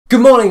Good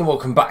morning and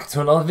welcome back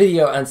to another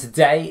video, and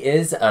today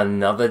is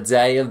another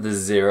day of the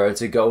 0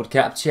 to Gold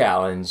Cap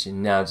Challenge.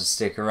 Now just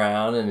stick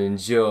around and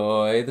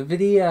enjoy the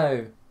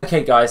video.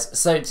 Okay guys,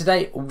 so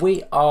today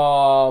we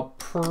are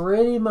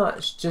pretty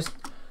much just,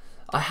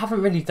 I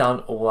haven't really done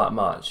all that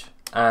much,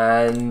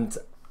 and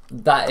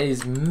that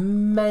is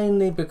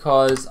mainly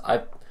because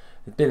I've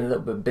been a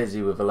little bit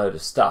busy with a load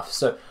of stuff.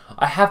 So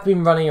I have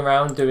been running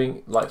around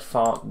doing like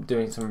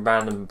doing some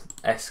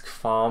random-esque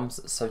farms,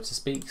 so to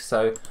speak.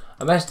 So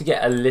I managed to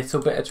get a little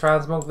bit of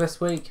transmog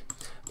this week,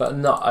 but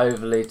not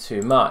overly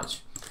too much.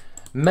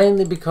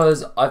 Mainly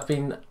because I've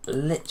been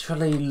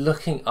literally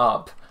looking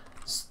up,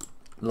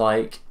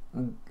 like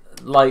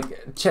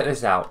check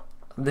this out.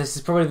 This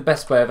is probably the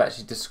best way of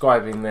actually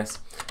describing this,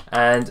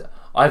 and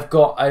I've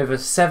got over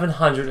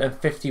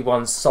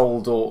 751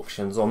 sold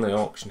auctions on the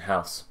auction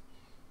house.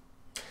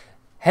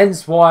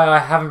 Hence why I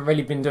haven't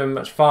really been doing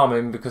much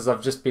farming, because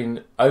I've just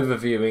been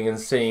overviewing and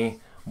seeing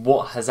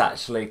what has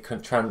actually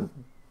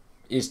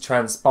is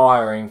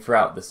transpiring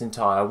throughout this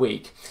entire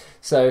week.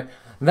 So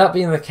that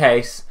being the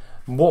case,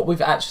 what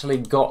we've actually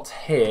got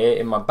here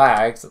in my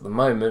bags at the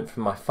moment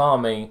from my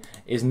farming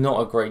is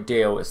not a great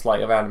deal. It's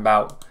like around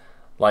about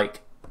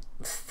like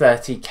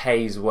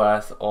 30k's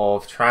worth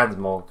of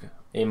transmog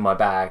in my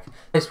bag.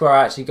 This where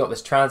I actually got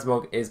this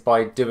transmog is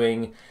by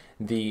doing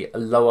the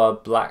lower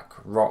Black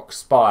Rock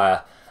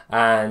Spire,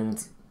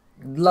 and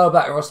lower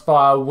Black Rock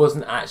Spire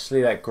wasn't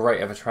actually that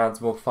great of a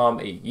transmog farm.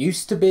 It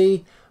used to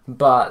be,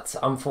 but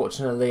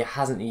unfortunately it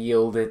hasn't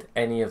yielded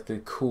any of the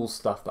cool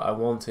stuff that I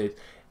wanted.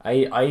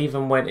 I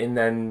even went in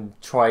and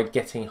tried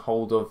getting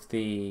hold of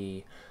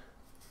the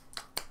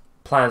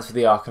plans for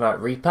the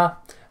Arcanite Reaper,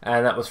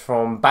 and that was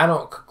from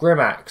Bannock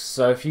Grimax.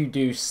 So if you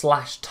do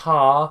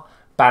 /tar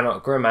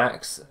Bannock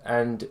Grimax,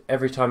 and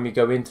every time you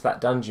go into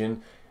that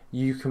dungeon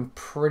you can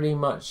pretty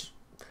much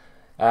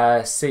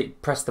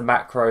press the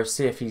macro,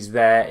 see if he's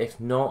there.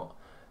 If not,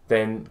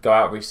 then go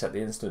out, reset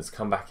the instance,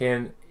 come back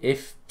in.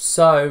 If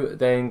so,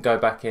 then go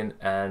back in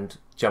and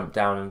jump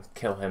down and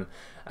kill him.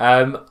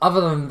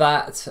 Other than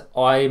that,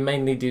 I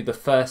mainly do the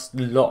first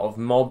lot of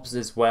mobs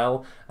as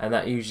well, and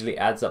that usually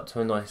adds up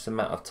to a nice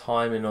amount of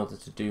time in order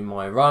to do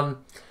my run.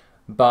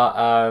 But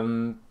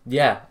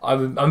yeah,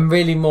 I'm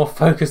really more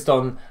focused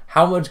on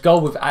how much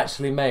gold we've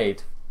actually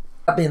made.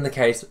 That being the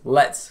case,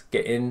 let's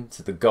get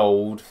into the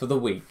gold for the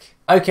week.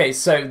 Okay,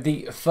 so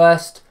the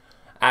first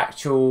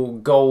actual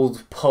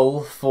gold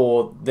pull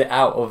for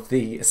out of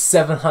the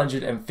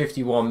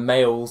 751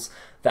 males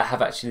that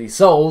have actually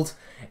sold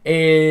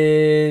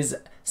is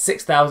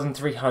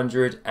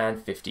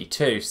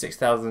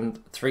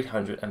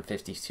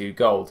 6,352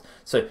 gold.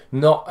 So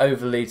not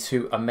overly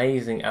too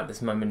amazing at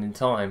this moment in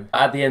time.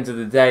 At the end of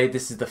the day,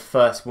 this is the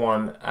first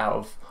one out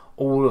of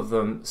all of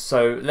them,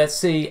 so let's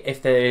see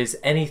if there is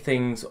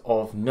anything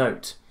of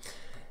note.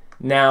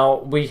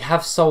 Now, we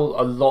have sold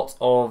a lot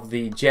of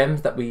the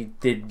gems that we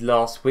did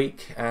last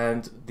week,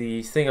 and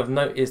the thing of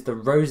note is the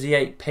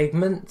roseate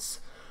pigments,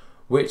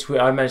 which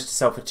I managed to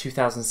sell for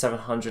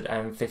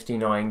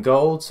 2,759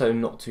 gold, so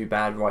not too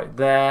bad right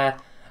there.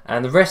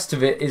 And the rest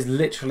of it is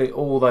literally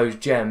all those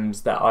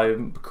gems that I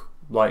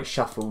like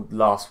shuffled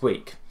last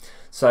week.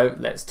 So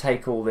let's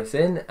take all this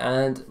in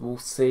and we'll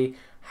see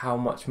how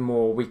much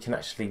more we can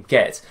actually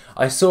get.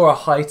 I saw a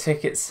high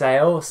ticket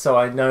sale, so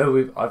I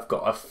know I've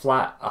got a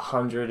flat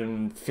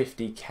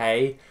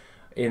 150k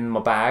in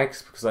my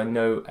bags, because I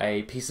know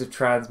a piece of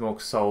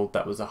transmog sold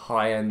that was a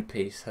high-end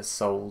piece has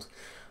sold.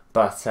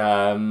 But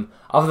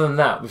other than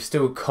that, we've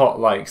still got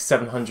like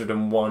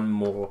 701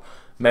 more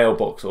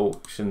mailbox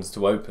auctions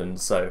to open,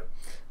 so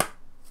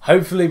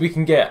hopefully we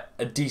can get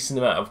a decent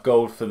amount of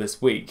gold for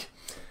this week.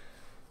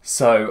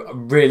 So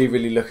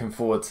really looking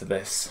forward to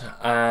this.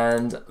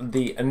 And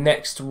the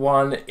next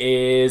one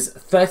is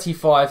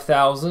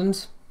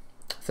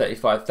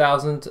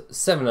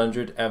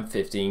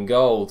 35,715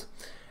 gold.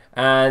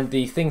 And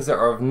the things that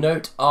are of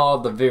note are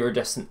the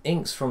viridescent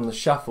inks from the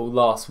shuffle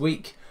last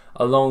week,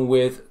 along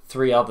with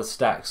 3 other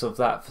stacks of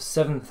that for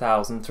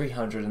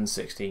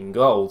 7,316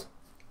 gold.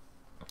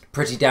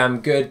 Pretty damn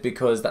good,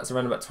 because that's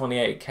around about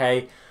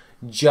 28k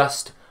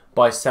just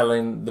by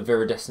selling the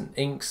viridescent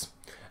inks.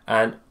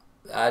 And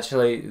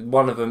actually,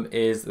 one of them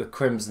is the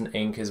crimson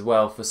ink as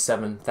well for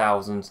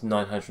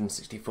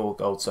 7,964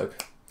 gold. So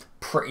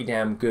pretty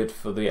damn good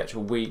for the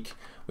actual week.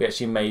 We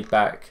actually made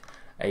back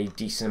a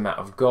decent amount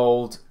of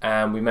gold,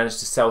 and we managed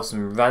to sell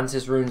some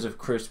Vantis runes of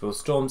Crucible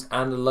Storms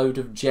and a load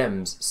of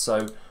gems.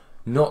 So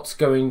not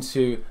going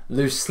to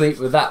lose sleep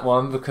with that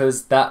one,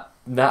 because that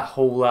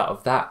haul out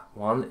of that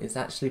one is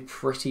actually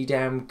pretty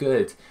damn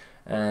good.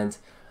 And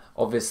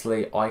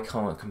obviously I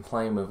can't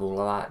complain with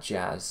all of that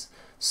jazz.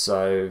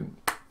 So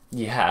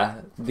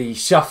yeah, the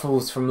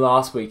shuffles from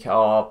last week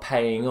are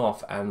paying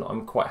off, and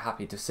I'm quite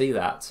happy to see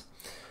that.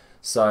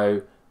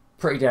 So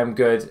pretty damn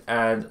good,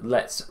 and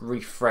let's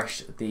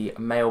refresh the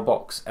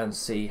mailbox and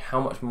see how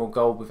much more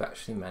gold we've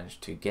actually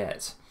managed to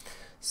get.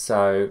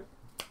 So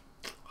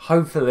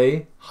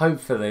hopefully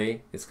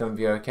it's going to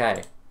be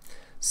okay.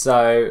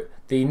 So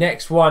the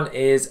next one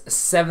is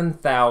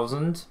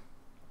 7,000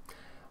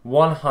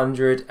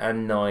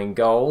 109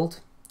 gold.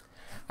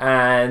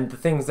 And the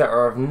things that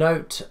are of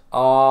note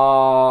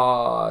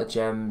are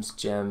gems.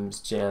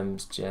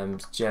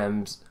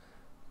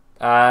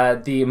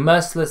 The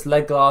Merciless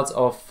Leg Guards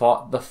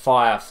of the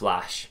Fire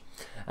Flash.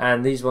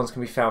 And these ones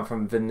can be found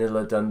from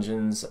vanilla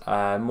dungeons,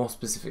 more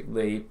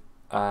specifically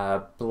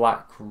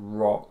Black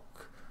Rock,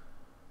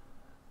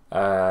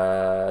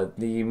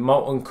 the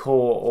Molten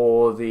Core,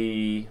 or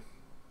the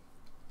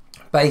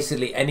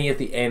basically any of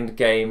the end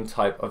game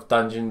type of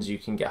dungeons. You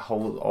can get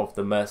hold of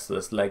the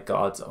Merciless Leg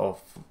Guards of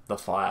the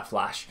Fire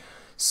Flash.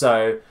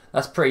 So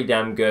that's pretty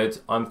damn good.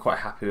 I'm quite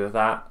happy with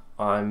that.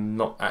 I'm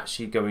not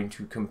actually going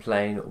to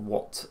complain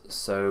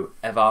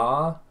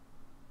whatsoever.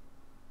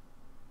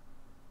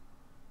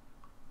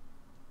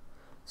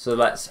 So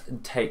let's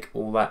take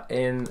all that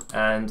in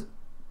and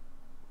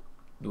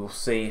we'll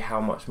see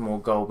how much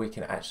more gold we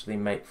can actually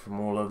make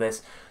from all of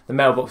this. The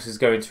mailbox is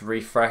going to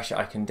refresh,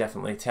 I can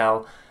definitely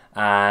tell,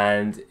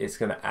 and it's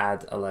going to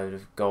add a load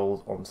of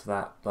gold onto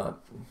that, but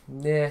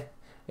yeah,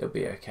 it'll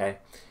be okay.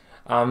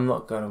 I'm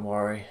not going to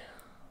worry.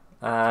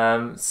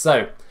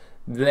 So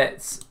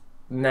let's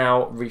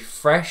now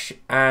refresh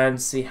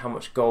and see how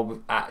much gold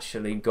we've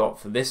actually got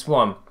for this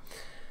one.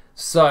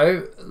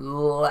 So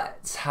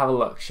let's have a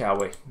look, shall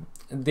we?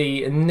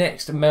 The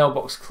next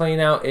mailbox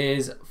clean out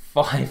is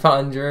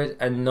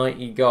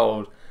 590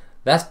 gold.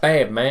 That's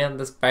bad, man.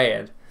 That's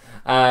bad.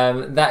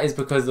 That is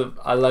because of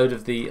a load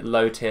of the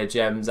low tier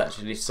gems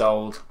actually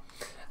sold,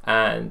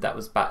 and that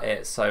was about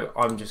it. So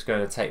I'm just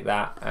going to take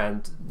that,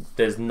 and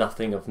there's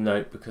nothing of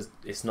note because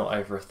it's not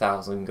over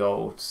 1,000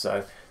 gold.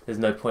 So there's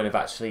no point of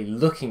actually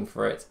looking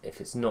for it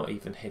if it's not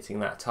even hitting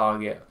that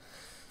target.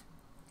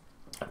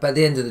 But at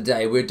the end of the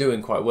day, we're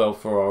doing quite well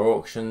for our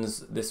auctions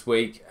this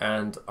week,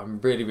 and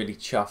I'm really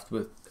chuffed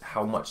with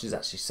how much is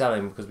actually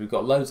selling because we've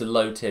got loads of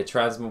low tier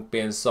transmog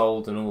being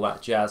sold and all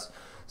that jazz.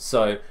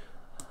 So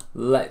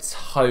let's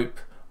hope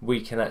we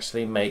can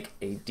actually make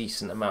a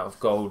decent amount of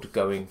gold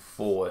going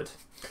forward.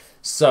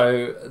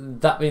 So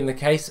that being the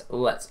case,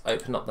 let's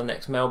open up the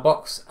next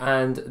mailbox,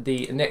 and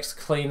the next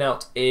clean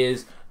out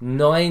is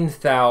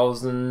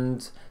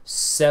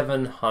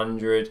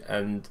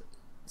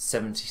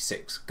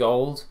 9,776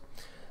 gold.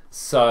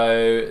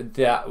 So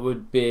that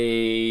would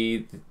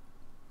be...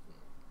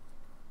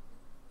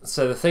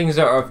 So the things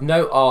that are of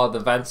note are the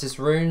Vantis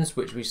runes,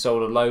 which we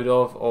sold a load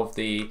of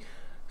the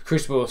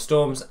Crucible of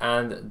Storms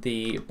and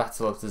the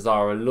Battle of the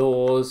Zara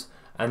Laws,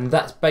 and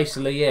that's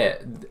basically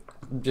it.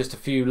 Just a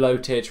few low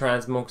tier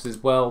transmogs as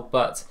well,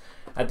 but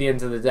at the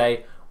end of the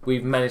day,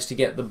 we've managed to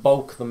get the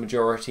bulk of the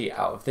majority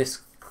out of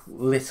this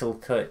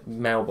little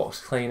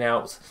mailbox clean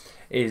out.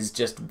 Is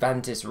just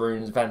Vantis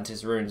runes.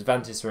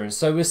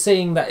 So we're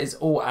seeing that it's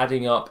all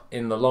adding up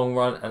in the long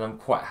run, and I'm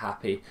quite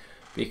happy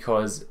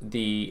because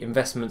the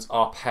investments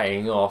are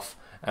paying off,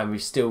 and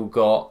we've still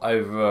got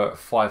over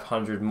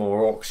 500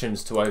 more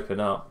auctions to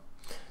open up.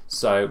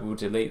 So we'll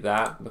delete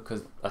that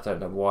because I don't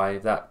know why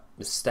that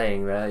is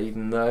staying there,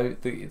 even though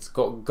it's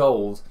got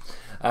gold.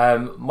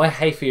 My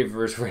hay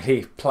fever is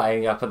really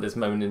playing up at this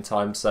moment in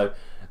time, so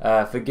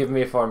forgive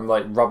me if I'm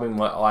like rubbing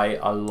my eye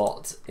a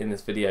lot in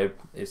this video.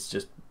 It's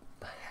just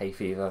hay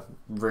fever,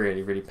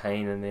 really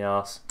pain in the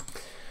ass.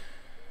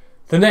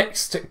 The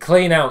next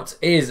clean out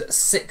is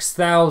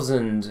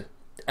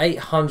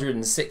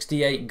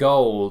 6,868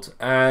 gold,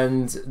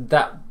 and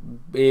that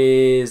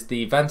is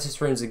the Vantis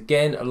runes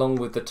again, along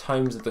with the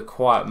Tomes of the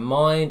Quiet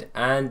Mind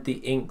and the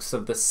Inks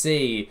of the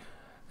Sea,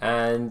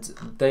 and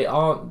they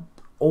aren't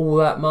all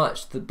that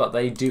much, but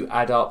they do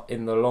add up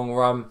in the long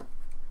run.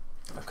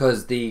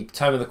 Because the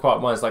Tome of the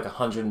Quiet Mind is like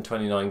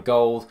 129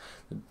 gold,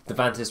 the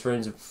Vantis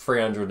runes are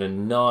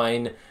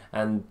 309,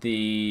 and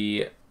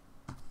the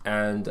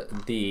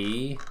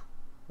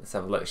let's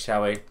have a look,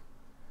 shall we?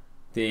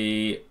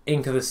 The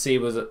Ink of the Sea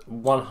was at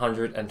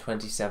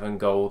 127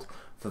 gold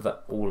for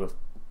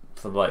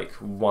like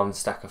one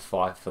stack of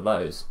 5 for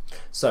those.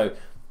 So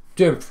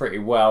doing pretty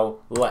well.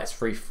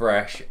 Let's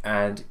refresh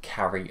and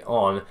carry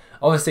on.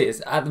 Obviously,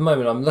 it's at the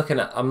moment I'm looking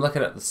at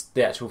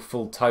the actual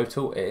full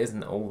total. It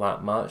isn't all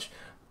that much,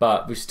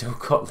 but we've still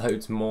got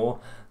loads more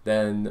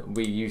than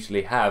we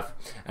usually have.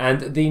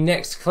 And the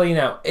next clean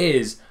out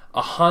is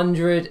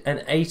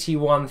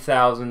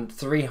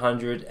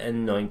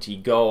 181,390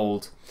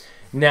 gold.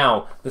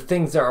 Now, the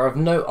things that are of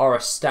note are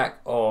a stack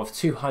of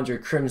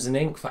 200 Crimson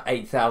Ink for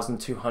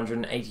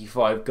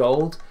 8,285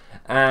 gold,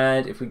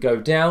 and if we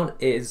go down,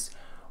 is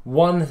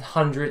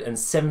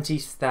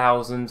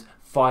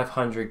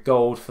 170,500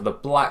 gold for the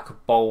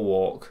Black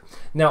Bulwark.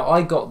 Now,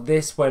 I got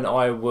this when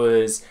I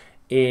was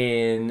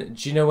in...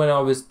 Do you know when I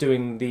was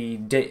doing the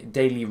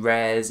daily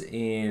rares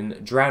in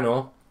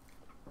Draenor?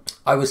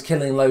 I was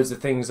killing loads of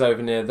things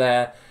over near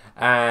there,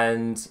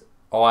 and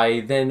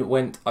I then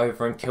went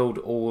over and killed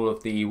all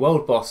of the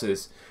world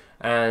bosses,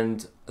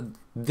 and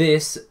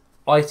this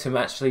item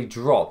actually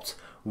dropped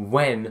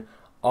when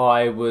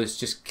I was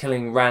just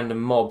killing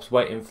random mobs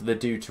waiting for the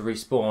dude to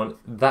respawn.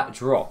 That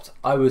dropped.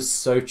 I was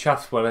so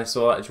chuffed when I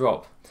saw that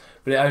drop,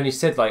 but it only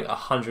said like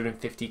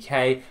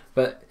 150k,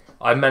 but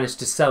I managed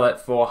to sell it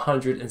for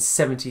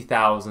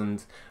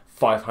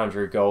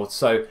 170,500 gold.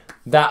 So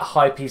that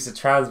high piece of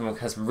transmog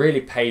has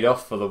really paid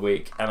off for the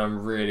week, and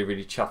I'm really,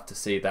 really chuffed to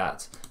see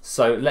that.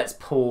 So let's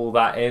pull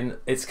that in.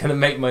 It's going to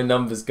make my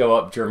numbers go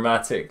up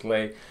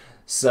dramatically.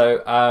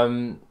 So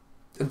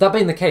that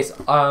being the case,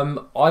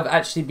 I've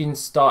actually been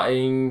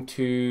starting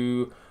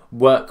to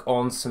work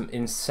on some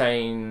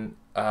insane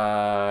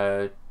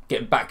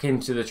get back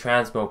into the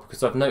transmog,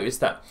 because I've noticed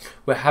that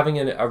we're having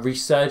a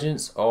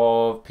resurgence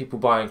of people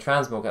buying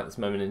transmog at this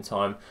moment in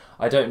time.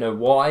 I don't know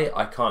why,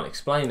 I can't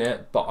explain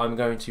it, but I'm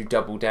going to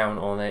double down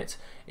on it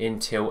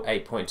until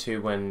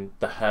 8.2 when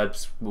the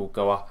herbs will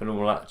go up and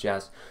all that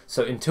jazz.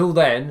 So until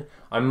then,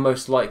 I'm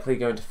most likely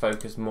going to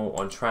focus more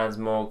on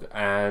transmog,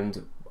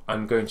 and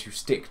I'm going to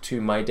stick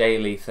to my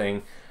daily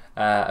thing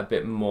a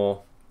bit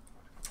more.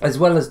 As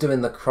well as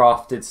doing the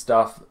crafted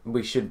stuff,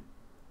 we should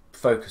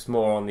focus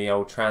more on the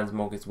old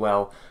transmog as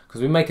well, because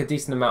we make a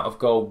decent amount of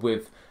gold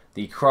with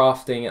the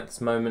crafting at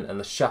this moment and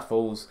the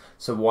shuffles,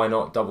 so why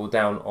not double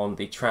down on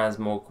the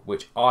transmog,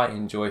 which I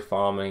enjoy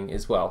farming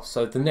as well.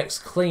 So the next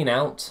clean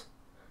out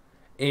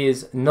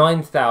is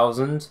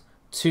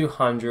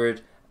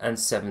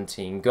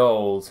 9,217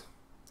 gold,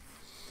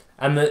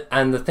 and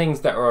the things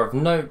that are of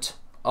note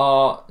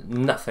are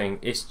nothing.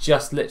 It's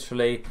just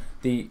literally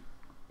the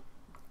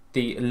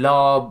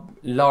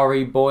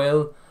Larry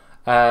Boyle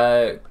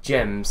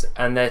gems,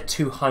 and they're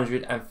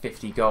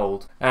 250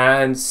 gold,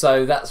 and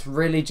so that's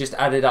really just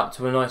added up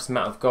to a nice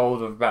amount of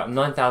gold of about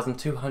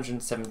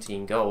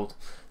 9,217 gold.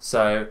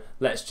 So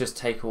let's just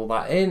take all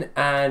that in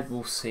and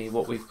we'll see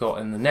what we've got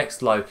in the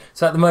next load.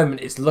 So at the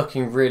moment it's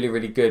looking really,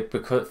 really good,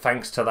 because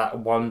thanks to that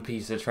one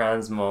piece of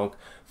transmog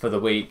for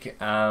the week.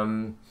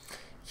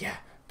 Yeah,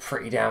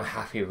 pretty damn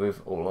happy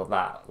with all of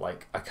that.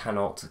 Like, I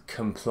cannot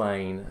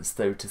complain,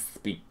 so to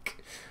speak.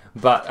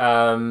 But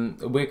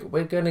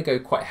we're going to go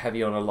quite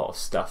heavy on a lot of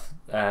stuff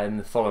in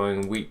the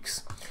following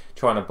weeks,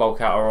 trying to bulk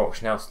out our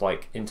auction house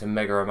like into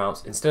mega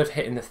amounts. Instead of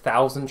hitting the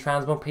 1,000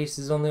 transmog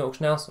pieces on the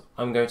auction house,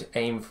 I'm going to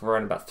aim for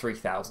around about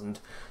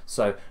 3,000.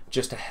 So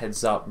just a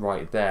heads up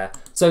right there.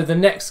 So the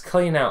next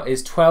clean out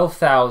is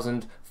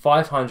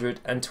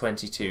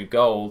 12,522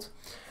 gold.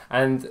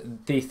 And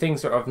the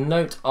things that are of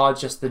note are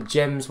just the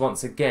gems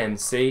once again.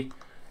 See,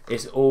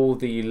 it's all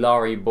the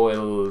Larry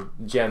Boyle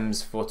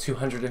gems for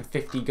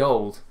 250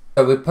 gold.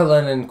 So we're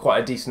pulling in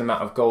quite a decent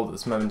amount of gold at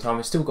this moment in time.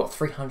 We've still got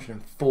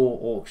 304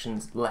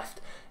 auctions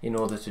left in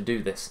order to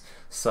do this.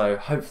 So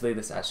hopefully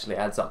this actually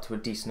adds up to a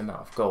decent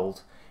amount of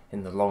gold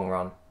in the long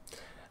run.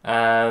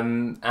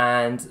 And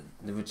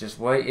we're just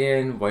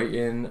waiting.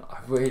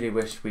 I really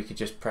wish we could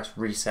just press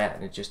reset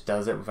and it just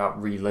does it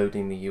without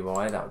reloading the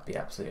UI. That would be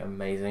absolutely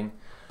amazing.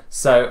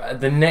 So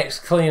the next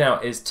clean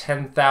out is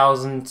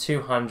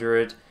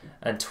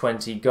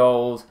 10,220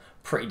 gold.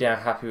 Pretty damn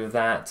happy with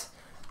that.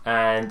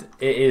 And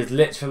it is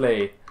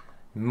literally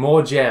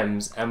more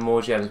gems and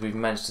more gems. We've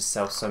managed to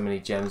sell so many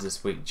gems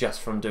this week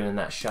just from doing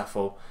that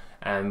shuffle,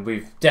 and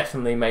we've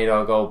definitely made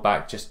our gold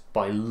back just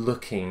by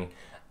looking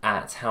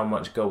at how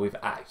much gold we've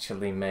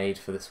actually made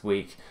for this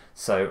week.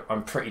 So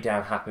I'm pretty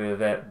damn happy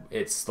with it.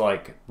 It's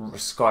like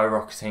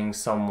skyrocketing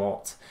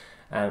somewhat,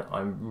 and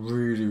I'm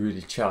really,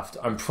 really chuffed.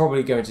 I'm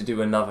probably going to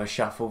do another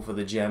shuffle for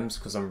the gems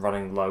because I'm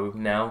running low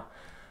now.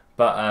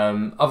 But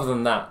other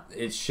than that,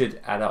 it should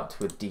add up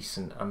to a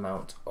decent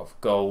amount of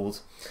gold.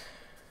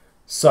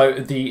 So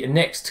the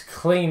next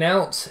clean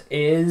out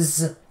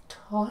is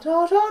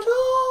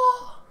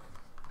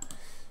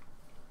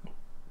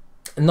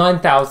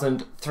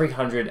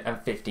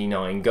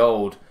 9,359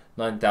 gold.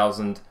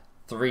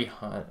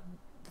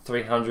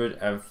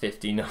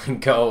 9,359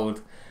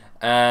 gold.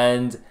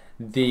 And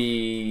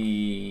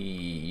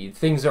the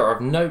things that are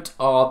of note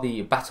are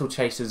the Battle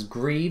Chasers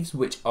Greaves,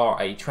 which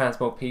are a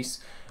transmog piece,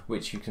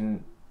 which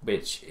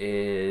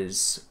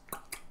is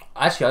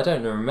actually, I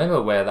don't remember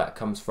where that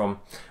comes from.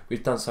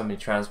 We've done so many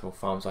transmog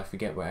farms, I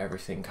forget where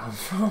everything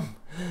comes from.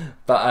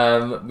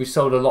 But we've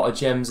sold a lot of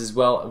gems as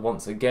well.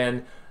 Once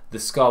again, the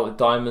Scarlet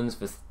Diamonds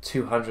for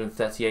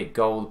 238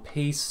 gold a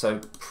piece, so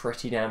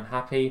pretty damn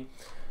happy.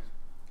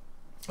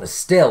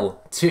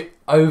 Still,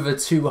 over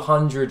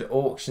 200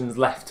 auctions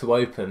left to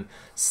open,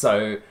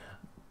 so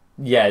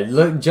yeah,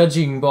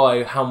 judging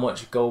by how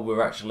much gold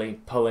we're actually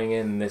pulling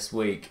in this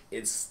week,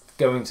 it's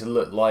going to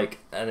look like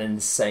an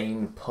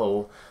insane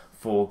pull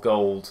for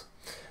gold.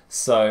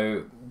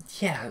 So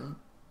yeah,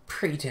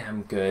 pretty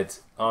damn good.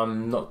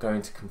 I'm not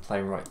going to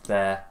complain right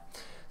there.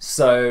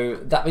 So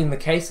that being the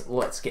case,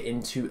 let's get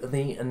into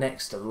the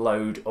next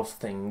load of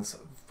things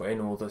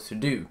in order to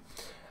do.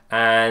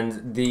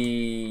 And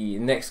the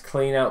next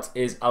clean out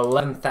is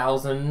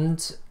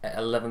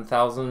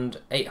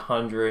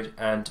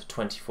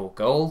 11,824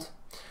 gold.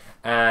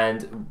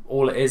 And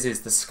all it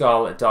is the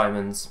Scarlet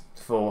Diamonds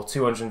for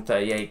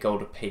 238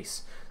 gold a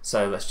piece.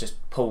 So let's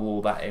just pull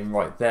all that in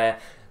right there.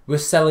 We're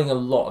selling a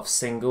lot of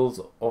singles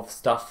of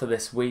stuff for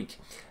this week,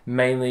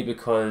 mainly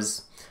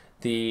because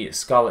The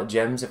Scarlet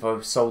Gems, if I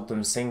sold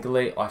them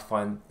singly, I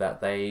find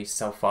that they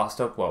sell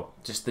faster. Well,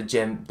 just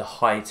the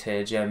high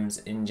tier gems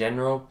in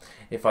general.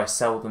 If I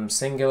sell them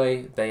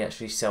singly, they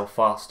actually sell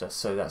faster.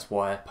 So that's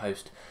why I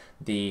post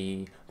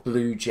the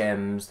blue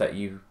gems that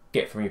you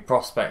get from your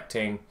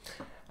prospecting,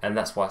 and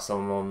that's why I sell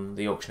them on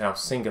the auction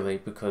house singly,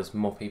 because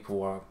more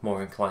people are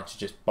more inclined to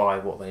just buy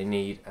what they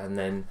need and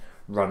then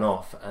run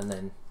off, and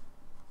then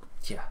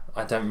yeah,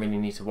 I don't really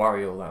need to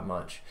worry all that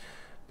much,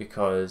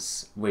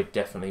 because we've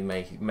definitely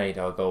made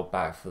our gold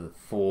back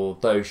for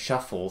those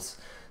shuffles.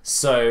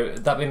 So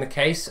that being the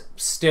case,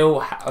 still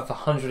have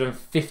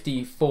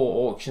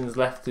 154 auctions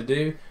left to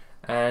do,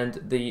 and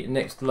the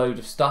next load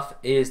of stuff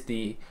is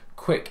the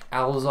quick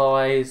owl's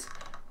eyes,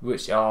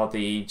 which are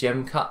the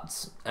gem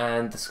cuts,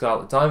 and the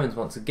scarlet diamonds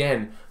once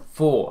again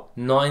for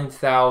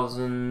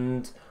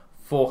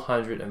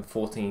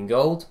 9,414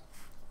 gold,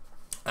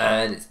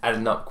 and it's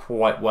adding up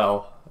quite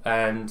well.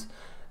 And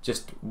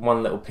just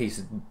one little piece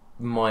of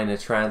minor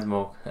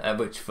transmog,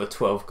 which for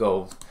 12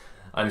 gold,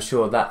 I'm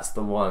sure that's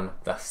the one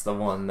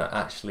that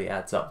actually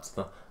adds up to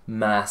the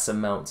mass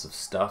amounts of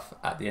stuff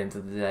at the end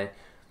of the day.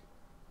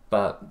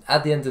 But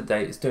at the end of the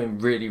day, it's doing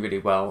really, really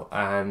well,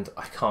 and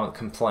I can't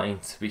complain,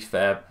 to be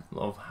fair,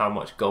 of how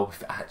much gold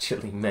we've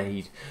actually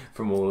made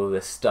from all of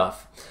this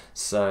stuff.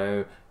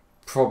 So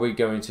probably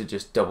going to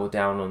just double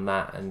down on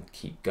that and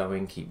keep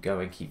going, if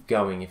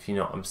you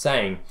know what I'm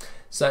saying.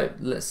 So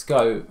let's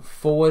go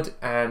forward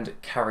and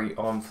carry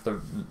on for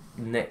the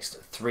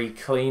next 3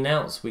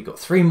 cleanouts. We've got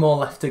 3 more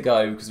left to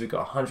go because we've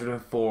got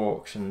 104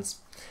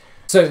 auctions.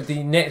 So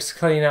the next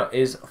cleanout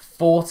is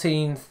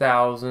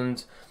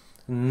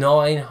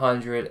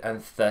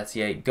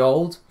 14,938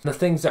 gold. The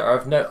things that are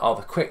of note are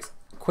the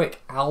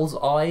quick owl's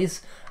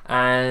eyes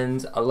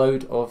and a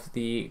load of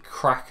the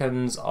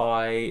Kraken's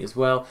eye as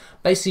well.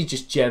 Basically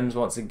just gems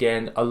once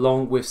again,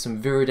 along with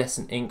some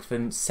viridescent ink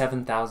for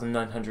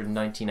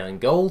 7,999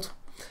 gold.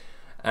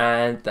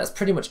 And that's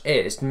pretty much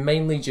it. It's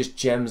mainly just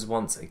gems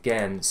once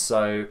again,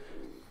 so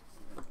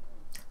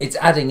it's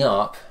adding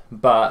up,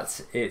 but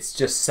it's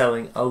just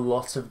selling a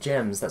lot of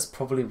gems. That's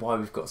probably why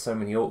we've got so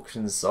many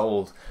auctions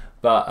sold.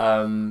 But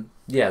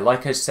yeah,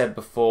 like I said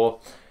before,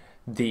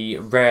 the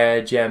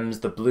rare gems,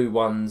 the blue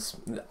ones,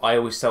 I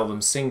always sell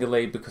them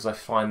singly because I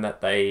find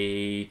that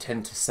they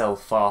tend to sell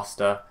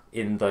faster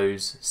in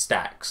those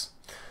stacks.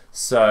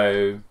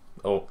 So,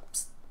 or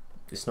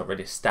it's not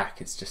really a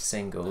stack, it's just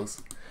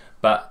singles.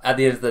 But at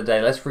the end of the day,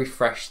 let's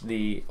refresh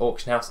the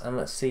auction house and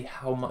let's see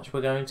how much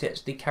we're going to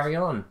actually carry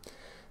on.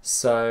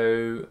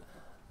 So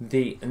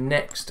the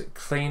next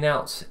clean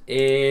out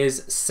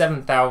is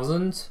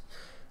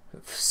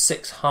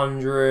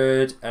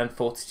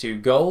 7,642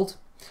 gold,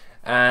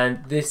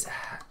 and the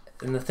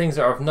things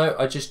that are of note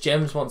are just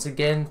gems once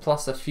again,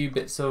 plus a few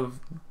bits of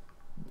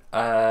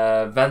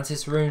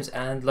Vantis runes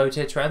and low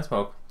tier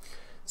transmog.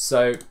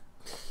 So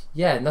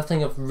yeah,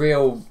 nothing of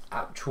real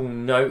actual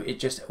note. It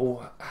just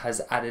all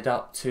has added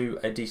up to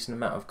a decent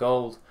amount of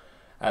gold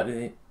at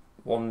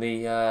on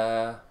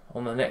the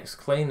next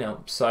clean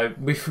out. So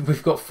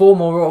we've got 4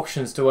 more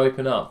auctions to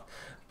open up,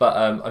 but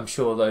I'm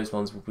sure those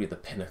ones will be the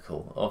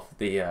pinnacle of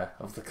the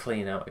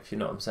clean out, if you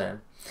know what I'm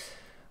saying.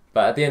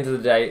 But at the end of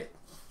the day,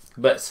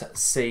 let's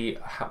see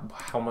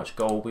how much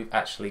gold we've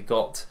actually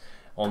got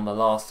on the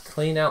last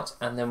clean out,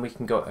 and then we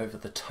can go over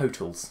the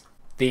totals.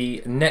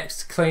 The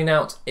next clean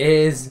out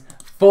is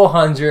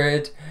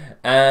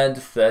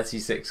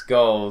 436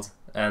 gold,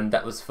 and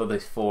that was for the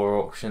 4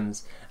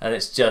 auctions, and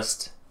it's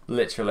just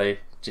literally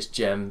just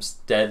gems: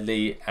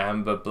 Deadly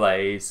Amber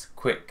Blaze,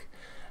 Quick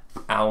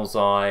Owl's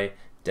Eye,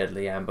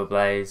 Deadly Amber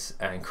Blaze,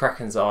 and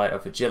Kraken's Eye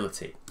of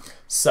Agility.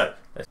 So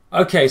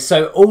okay,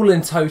 so all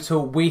in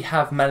total we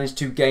have managed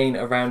to gain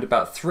around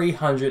about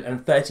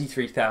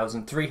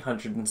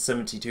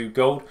 333,372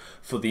 gold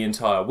for the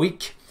entire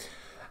week.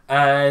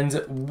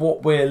 And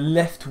what we're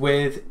left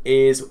with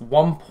is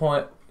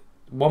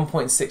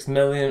 1.6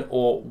 million,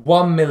 or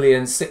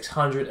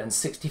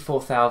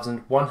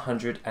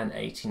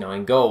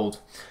 1,664,189 gold.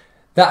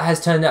 That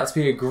has turned out to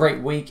be a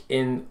great week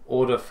in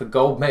order for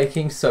gold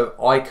making, so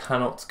I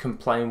cannot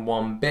complain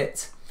one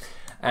bit.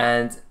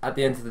 And at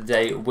the end of the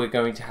day, we're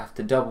going to have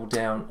to double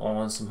down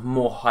on some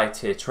more high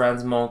tier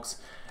transmogs,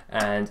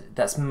 and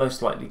that's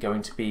most likely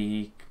going to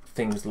be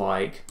things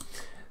like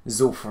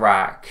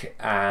Zul'Farrak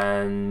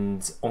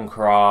and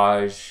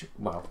Encourage,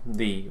 well,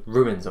 the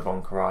ruins of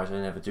Encourage. I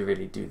never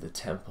really do the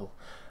temple,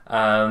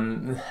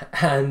 and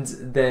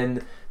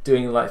then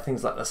doing like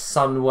things like the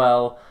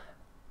Sunwell,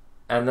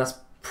 and that's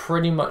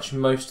pretty much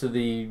most of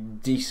the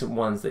decent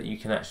ones that you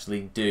can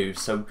actually do.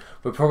 So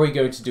we're probably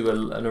going to do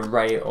an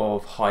array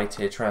of high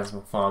tier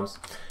transmog farms.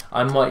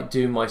 I might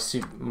do my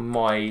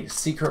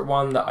secret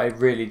one that I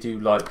really do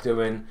like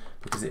doing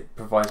because it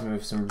provides me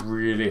with some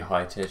really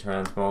high tier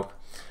transmog.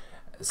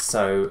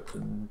 So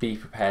be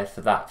prepared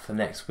for that for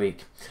next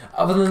week.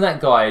 Other than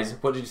that, guys,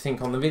 what did you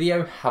think on the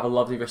video? Have a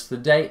lovely rest of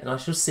the day, and I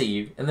shall see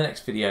you in the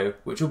next video,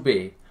 which will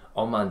be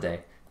on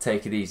Monday.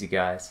 Take it easy,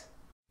 guys.